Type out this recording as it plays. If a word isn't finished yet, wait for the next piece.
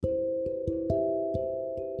Hello,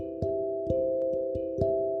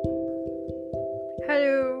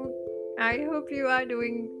 I hope you are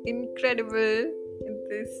doing incredible.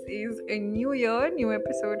 This is a new year, new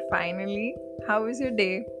episode finally. How was your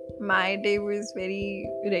day? My day was very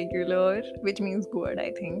regular, which means good,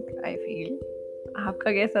 I think, I feel.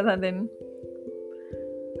 आपका कैसा था दिन?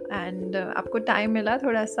 And आपको time मिला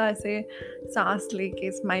थोड़ा सा ऐसे सांस लेके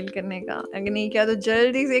स्माइल करने का? अगर नहीं किया तो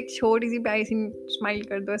जल्दी से एक छोटी सी प्यारी सी स्माइल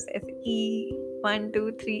कर दो ऐसे ई 1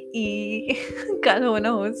 2 3 ई कल हो ना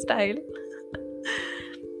हो स्टाइल.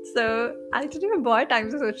 सो एक्चुअली मैं बहुत टाइम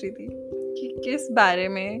से सोच रही थी कि किस बारे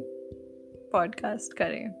में पॉडकास्ट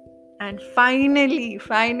करें एंड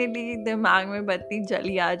फाइनली दिमाग में बत्ती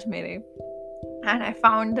जली आज मेरे and I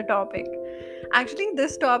found the topic. Actually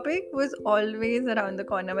this topic was always around the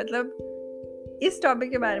corner. मतलब इस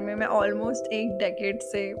टॉपिक के बारे में मैं ऑलमोस्ट एक डेकेड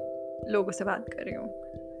से लोगों से बात कर रही हूँ,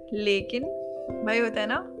 लेकिन भाई होता है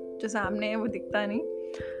ना, जो सामने है वो दिखता नहीं.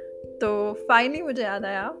 तो फाइनली मुझे याद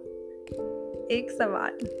आया एक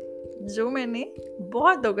सवाल जो मैंने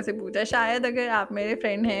बहुत लोगों से पूछा. शायद अगर आप मेरे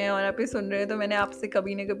फ्रेंड हैं और आप ये सुन रहे हैं तो मैंने आपसे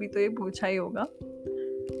कभी ना कभी तो ये पूछा ही होगा.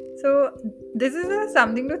 So this is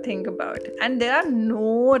something to think about, and there are no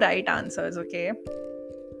right answers, okay?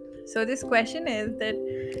 So this question is that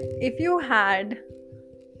if you had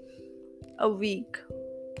a week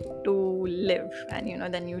to live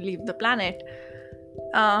and then you leave the planet,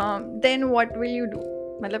 then what will you do?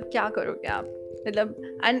 मतलब क्या करोगे आप? मतलब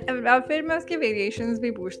and फिर मैं उसके variations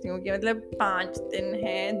भी पूछती हूँ कि मतलब 5 दिन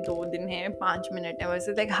है, 2 दिन है, 5 मिनट है,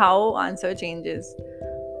 वैसे लाइक हाउ आंसर चेंजेस.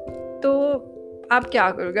 तो आप क्या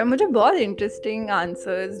करोगे? मुझे बहुत इंटरेस्टिंग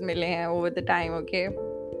आंसर्स मिले हैं over the time. Okay,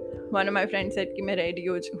 one of my friend said कि मैं रेडी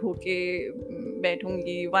होके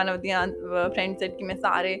बैठूंगी. One of the friend said कि मैं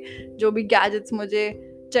सारे जो भी गैजेट्स मुझे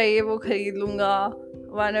चाहिए वो खरीद लूँगा.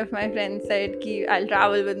 One of my friend said कि I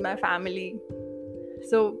travel with my family.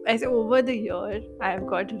 So ऐसे over the year I have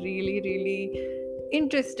got really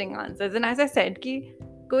interesting answers and as I said कि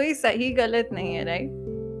कोई सही गलत नहीं है, राइट?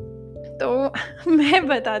 तो मैं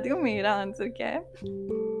बताती हूँ मेरा आंसर क्या है.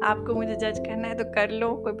 आपको मुझे जज करना है तो कर लो,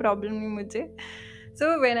 कोई प्रॉब्लम नहीं मुझे.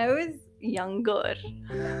 So when I was younger,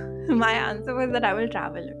 my answer was that I will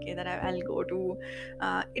travel, okay, that I'll go to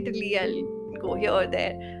Italy, I'll go here or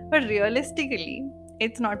there. But realistically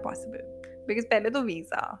it's not possible because पहले तो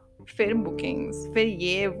वीज़ा, फिर bookings, फिर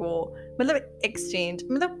ये वो, मतलब exchange,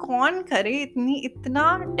 मतलब कौन करे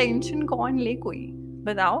इतना टेंशन कौन ले, कोई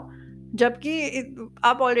बताओ. जबकि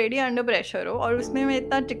आप ऑलरेडी अंडर प्रेशर हो और उसमें मैं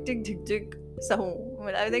इतना टिक टिक झिक झिक सहूँ,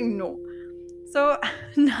 I think no. So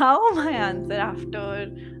now my answer after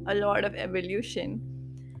a lot of evolution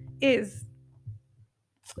is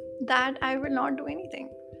that I will not do anything.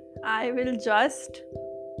 I will just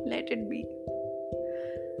let it be.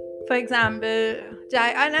 For example,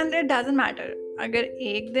 and it doesn't matter अगर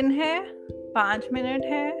एक दिन है, 5 minute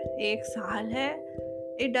है, 1 साल है,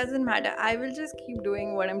 it doesn't matter. I will just keep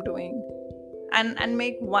doing what I'm doing and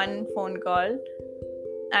make one phone call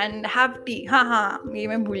and have tea. हाँ ये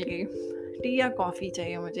मैं भूल गई, टी या कॉफ़ी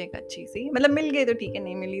चाहिए मुझे एक अच्छी सी. मतलब मिल गई तो ठीक है,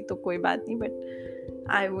 नहीं मिली तो कोई बात नहीं, but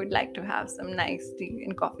I would like to have some nice tea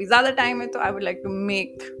and coffee. ज़्यादा टाइम है तो I would like to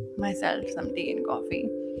make myself some tea and coffee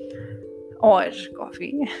और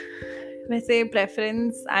कॉफ़ी. वैसे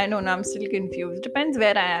preference I don't know, I am still confuse. Depends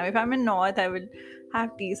where I am. If I am in north I will have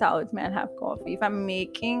tea, south में I have coffee. If I am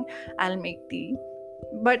making I will make tea.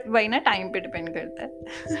 But वही ना, time पे depend करता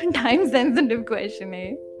है. Time sensitive question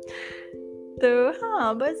है. तो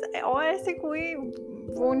हाँ, बस और ऐसे कोई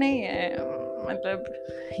वो नहीं है, मतलब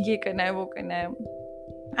ये करना है वो करना है.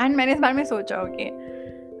 एंड मैंने इस बारे में सोचा, ओके,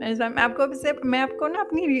 मैं इस बारे में मैं आपको ना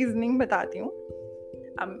अपनी रीजनिंग बताती हूँ.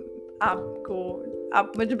 अब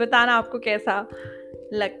आप मुझे बताना आपको कैसा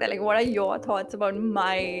लगता है, like what are your thoughts about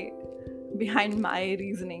behind my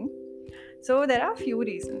reasoning. So there are few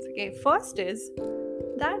reasons. Okay, first is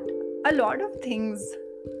that a lot of things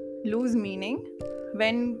lose meaning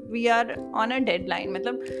when we are on a deadline.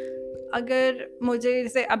 मतलब अगर मुझे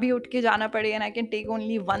जैसे अभी उठ के जाना पड़े and I can take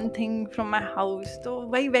only one thing from my house, तो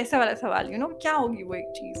वही वैसा वाला सवाल, क्या होगी वो एक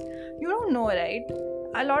चीज़, you don't know, right?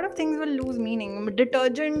 A lot of things will lose meaning.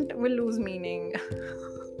 Detergent will lose meaning.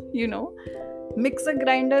 Mixer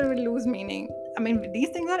grinder will lose meaning. I mean,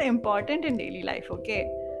 these things are important in daily life, okay?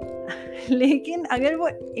 लेकिन अगर वो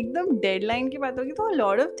एकदम डेडलाइन की बात होगी तो a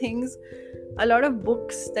lot of things, a lot of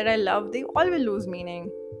books that I love, they all will lose meaning.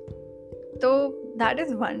 So that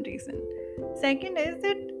is one reason. Second is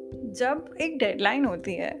that जब एक डेडलाइन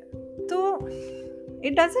होती है तो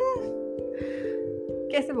it doesn't,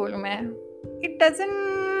 कैसे बोलूँ मैं, it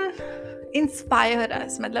doesn't inspire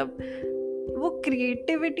us. मतलब वो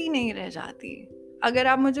क्रिएटिविटी नहीं रह जाती. अगर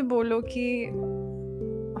आप मुझे बोलो कि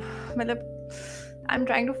मतलब I am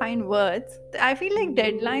trying to find words, I feel like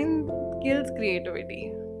deadline kills creativity.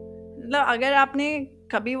 मतलब अगर आपने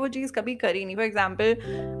कभी वो चीज़ कभी करी नहीं, फॉर एग्जाम्पल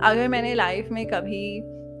अगर मैंने लाइफ में कभी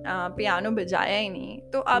पियानो बजाया ही नहीं,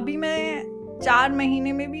 तो अभी मैं 4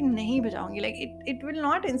 महीने में भी नहीं बजाऊंगी. Like it will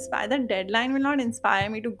not inspire, that deadline will not inspire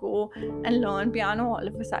me to go and learn piano all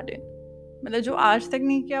of a sudden. मतलब जो आज तक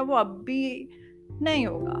नहीं किया वो अब भी नहीं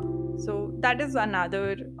होगा. So that is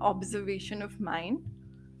another observation of mind.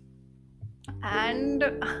 And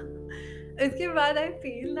इसके बाद I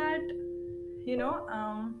feel that you know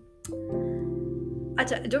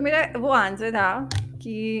अच्छा, जो मेरा वो आंसर था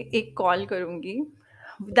कि एक कॉल करूँगी,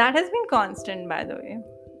 that has been constant by the way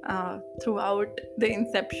throughout the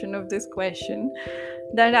inception of this question.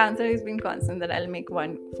 That answer has been constant, that I will make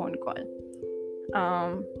one phone call.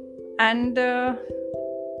 And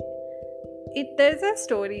there's a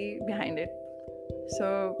story behind it. So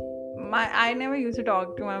I never used to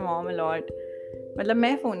talk to my mom a lot. मतलब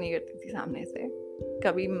मैं phone नहीं करती थी सामने से.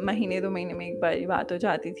 कभी महीने 2 महीने में एक बार ही बात हो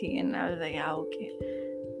जाती थी. And I was like, yeah, okay.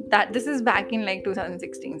 This is back in like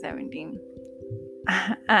 2016-17.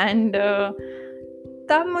 And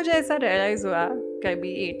तब मुझे ऐसा रियलाइज़ हुआ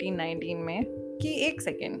कभी 18-19 में कि एक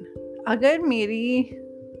सेकेंड, अगर मेरी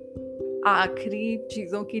आखिरी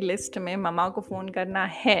चीज़ों की लिस्ट में मम्मा को फ़ोन करना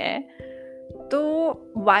है, तो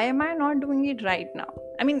why am I not doing it right now?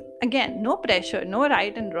 I mean, again, no pressure, no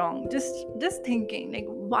right and wrong, just thinking like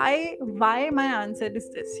why my answer is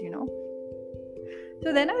this, you know.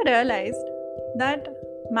 So then I realized that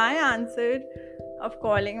my answer of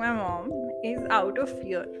calling my mom is out of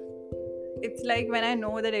fear. It's like when I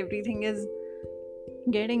know that everything is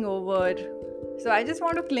getting over, so I just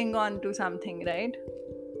want to cling on to something, right?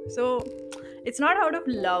 So it's not out of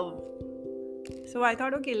love. So I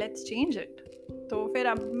thought, okay, let's change it. तो फिर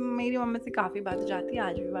अब मेरी mummy से काफ़ी बात हो जाती है,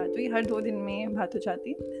 आज भी बात हुई, हर 2 दिन में बात हो जाती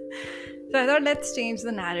है. So I thought, let's change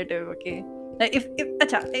the narrative, okay? Like if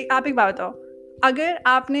अच्छा, आप एक बात बताओ, अगर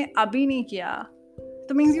आपने अभी नहीं किया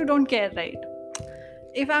तो means you don't care, right?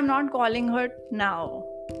 If I'm not calling her now,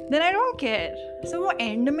 then I don't care. So वो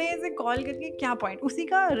end में ऐसे कॉल करके क्या point? उसी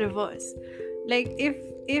का reverse. Like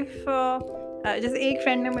if जैसे एक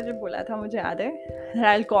फ्रेंड ने मुझे बोला था, मुझे याद है,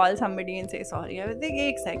 I'll call somebody and say sorry. I was like,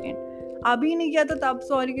 एक सेकेंड, अभी नहीं किया तो तब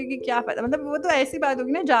सॉरी करके क्या फ़ायदा. मतलब वो तो ऐसी बात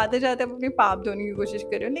होगी ना, जाते जाते अपने पाप धोने की कोशिश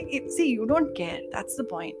कर रहे हो. Like see, you don't care, that's the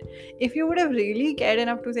point. If you would have really cared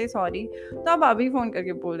enough to say sorry, तो आप अभी फ़ोन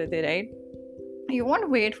करके बोल देते, right? You won't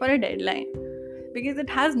wait for a deadline because it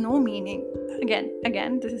has no meaning.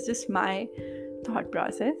 Again, this is just my thought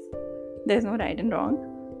process. There's no right and wrong.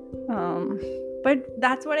 But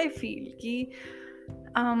that's what I feel कि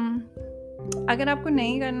अगर आपको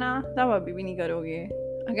नहीं करना तो आप अभी भी नहीं करोगे.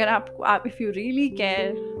 अगर आप if you really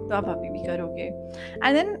care तो आप अभी भी करोगे.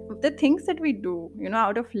 And then the things that we do, you know,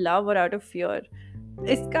 out of love or out of fear,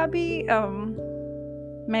 इसका भी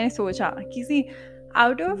मैंने सोचा कि see,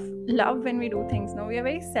 out of love when we do things, no, we are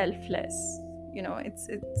very selfless. You know,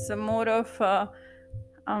 it's a more of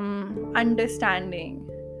understanding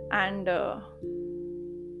and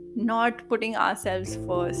not putting ourselves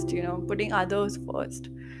first, you know, putting others first.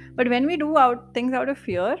 But when we do things out of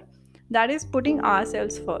fear, that is putting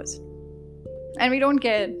ourselves first. And we don't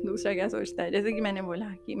care दूसरा क्या सोचता है. जैसे कि मैंने बोला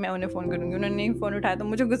कि मैं उन्हें फ़ोन करूँगी, उन्होंने नहीं फ़ोन उठाया तो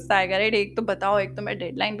मुझे गुस्सा आएगा, राइट? एक तो बताओ, एक तो मैं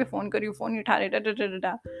डेडलाइन पे फ़ोन कर रही हूँ, फ़ोन नहीं उठा रहे,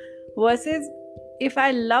 versus if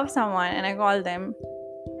I love someone and I call them,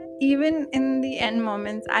 even in the end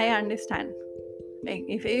moments, I understand. Like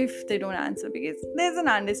if they don't answer, because there's an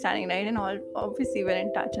understanding, right? And obviously we're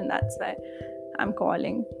in touch, and that's why I'm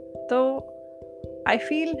calling. So I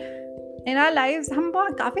feel in our lives हम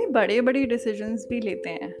बहुत काफ़ी बड़े decisions भी लेते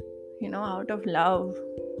हैं, you know, out of love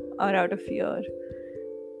or out of fear.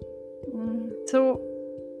 So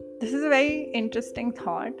this is a very interesting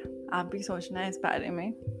thought. आप भी सोचना है इस बारे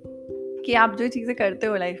में कि आप जो चीज़ें करते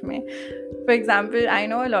हो लाइफ में. For example, I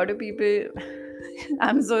know a lot of people,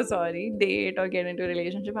 I'm so sorry, date or get into a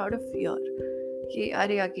relationship out of fear कि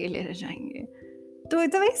अरे अकेले रह जाएंगे. So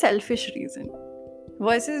it's a very selfish reason.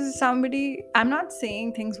 Versus somebody, I'm not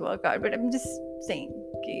saying things work out, but I'm just saying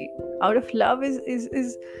कि out of love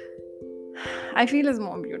is I feel is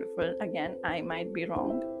more beautiful. Again, I might be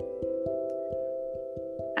wrong.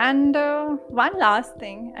 And one last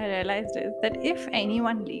thing I realized is that if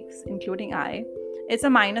anyone leaves, including I, it's a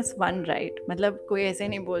 -1, right? मतलब कोई ऐसे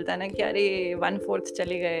नहीं बोलता ना कि अरे 1/4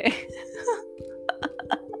 चले गए.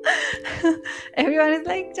 Everyone is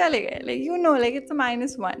like चले गए, like, you know, like it's a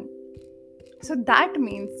 -1. So that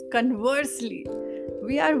means conversely,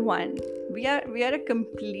 we are one. We are a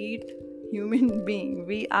complete human being.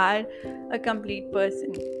 We are a complete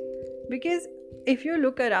person. Because if you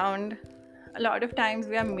look around, a lot of times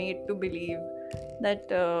we are made to believe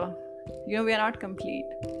that we are not complete,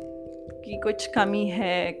 कि कुछ कमी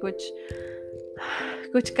है,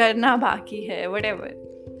 कुछ करना बाकी है, whatever.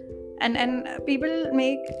 And people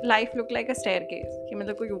make life look like a staircase, कि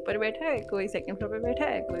मतलब कोई ऊपर बैठा है, कोई सेकंड फ्लोर पे बैठा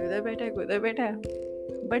है, कोई उधर बैठा है, कोई उधर बैठा है.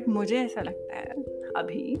 बट मुझे ऐसा लगता है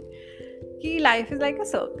अभी कि life is like a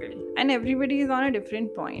circle and everybody is on a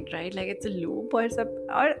different point, right? Like it's a loop or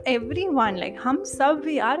everyone, like हम सब,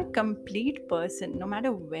 we are a complete person no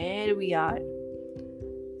matter where we are.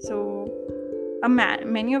 So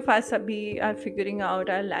many of us abhi are figuring out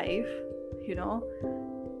our life,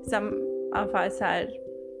 some of us are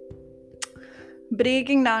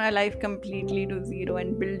breaking down our life completely to zero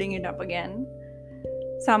and building it up again.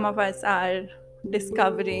 Some of us are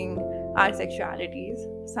discovering our sexualities.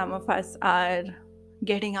 Some of us are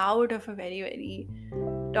getting out of a very, very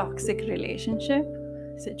toxic relationship,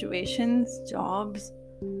 situations, jobs.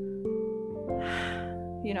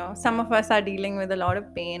 Some of us are dealing with a lot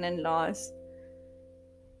of pain and loss.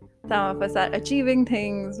 Some of us are achieving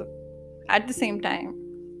things at the same time.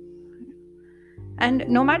 And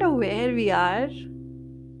no matter where we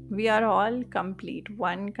are all complete,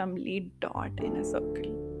 one complete dot in a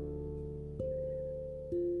circle.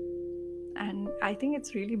 And I think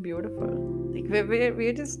it's really beautiful. Like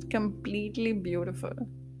we're just completely beautiful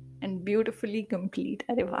and beautifully complete.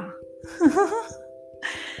 Arey wah.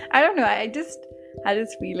 I don't know, I just had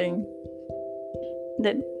this feeling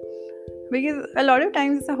that, because a lot of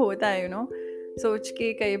times ऐसा होता है, सोच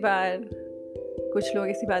के कई बार कुछ लोग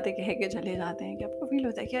ऐसी बातें कह के चले जाते हैं कि आपको फील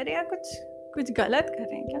होता है कि अरे यार कुछ गलत कर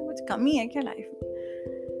रहे हैं क्या, कुछ कमी है क्या लाइफ में.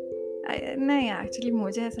 नहीं, एक्चुअली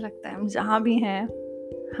मुझे ऐसा लगता है हम जहाँ भी हैं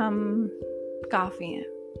हम काफ़ी हैं.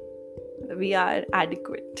 We are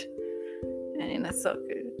adequate and in a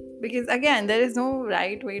circle, because again there is no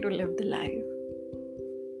right way to live the life.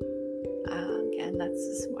 Again, that's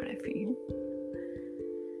just what I feel.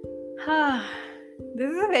 This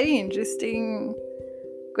is a very interesting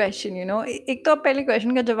question, एक तो आप पहले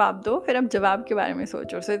क्वेश्चन का जवाब दो, फिर आप जवाब के बारे में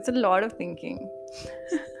सोचो. So it's a lot of thinking.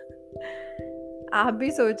 आप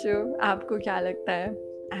भी सोचो आपको क्या लगता है,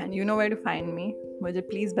 and you know where to find me. मुझे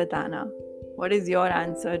प्लीज़ बताना what is your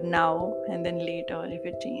answer now and then later if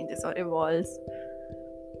it changes or evolves.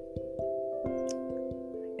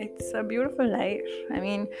 It's a beautiful life. I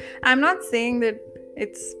mean, I'm not saying that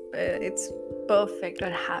it's perfect or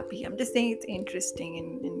happy. I'm just saying it's interesting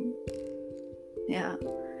and yeah,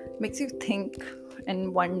 makes you think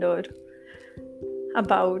and wonder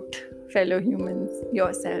about fellow humans,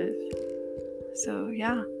 yourself. So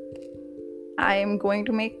yeah, I am going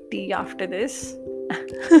to make tea after this.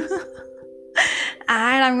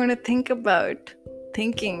 And I'm going to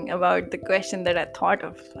thinking about the question that I thought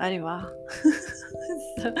of. Arey wah.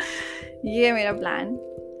 So, ये है मेरा plan.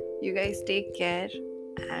 You guys take care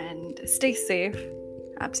and stay safe.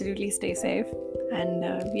 Absolutely stay safe. And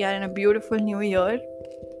we are in a beautiful new year.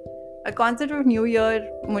 A concept of new year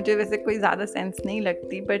मुझे वैसे कोई ज़्यादा sense नहीं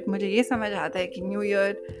लगती, but मुझे ये समझ आता है कि new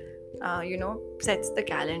year sets the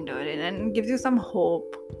calendar and gives you some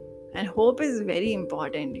hope. And hope is very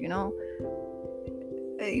important,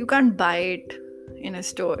 You can't buy it in a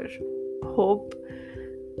store. Hope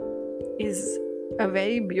is a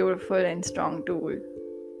very beautiful and strong tool.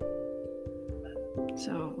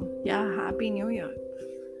 So yeah, happy new year,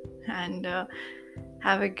 and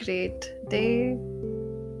have a great day,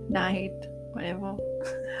 night, whatever.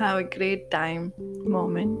 Have a great time,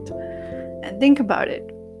 moment, and think about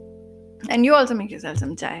it. And you also make yourself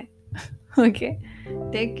some chai. Okay,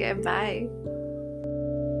 take care, bye.